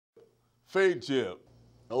Fade Jib.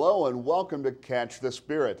 Hello and welcome to Catch the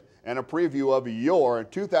Spirit and a preview of your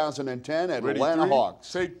 2010 Atlanta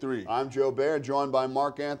Hawks. Take three. I'm Joe Baird, joined by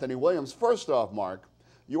Mark Anthony Williams. First off, Mark,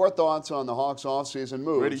 your thoughts on the Hawks offseason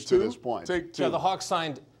moves to this point. Take two. So the Hawks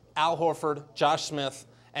signed Al Horford, Josh Smith,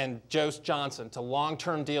 and Joe Johnson to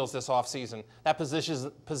long-term deals this offseason. That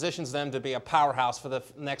positions them to be a powerhouse for the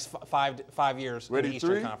next five years in the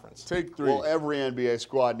Eastern Conference. Take three. Well, every NBA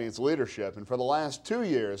squad needs leadership, and for the last 2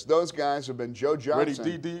 years, those guys have been Joe Johnson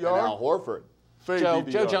and Al Horford.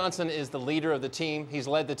 Joe Johnson is the leader of the team. He's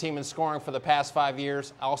led the team in scoring for the past 5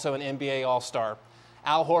 years, also an NBA All-Star.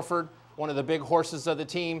 Al Horford, one of the big horses of the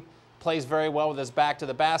team, plays very well with his back to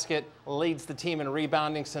the basket, leads the team in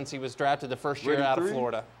rebounding since he was drafted the first year out of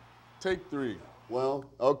Florida. Take three. Well,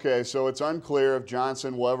 okay, so it's unclear if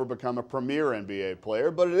Johnson will ever become a premier NBA player,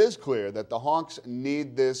 but it is clear that the Hawks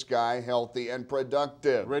need this guy healthy and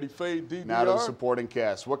productive. Ready, fade, DDR. Now to the supporting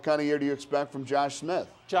cast. What kind of year do you expect from Josh Smith?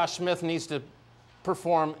 Josh Smith needs to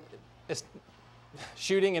perform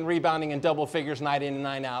shooting and rebounding in double figures night in and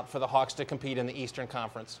night out for the Hawks to compete in the Eastern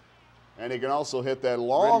Conference. And he can also hit that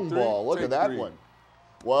long ball. Look at that one.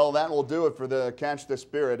 Well, that will do it for the Catch the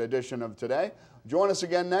Spirit edition of today. Join us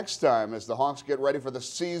again next time as the Hawks get ready for the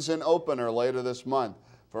season opener later this month.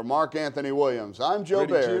 For Mark Anthony Williams, I'm Joe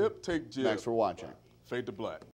Baird. Take jib. Thanks for watching. Fade to black.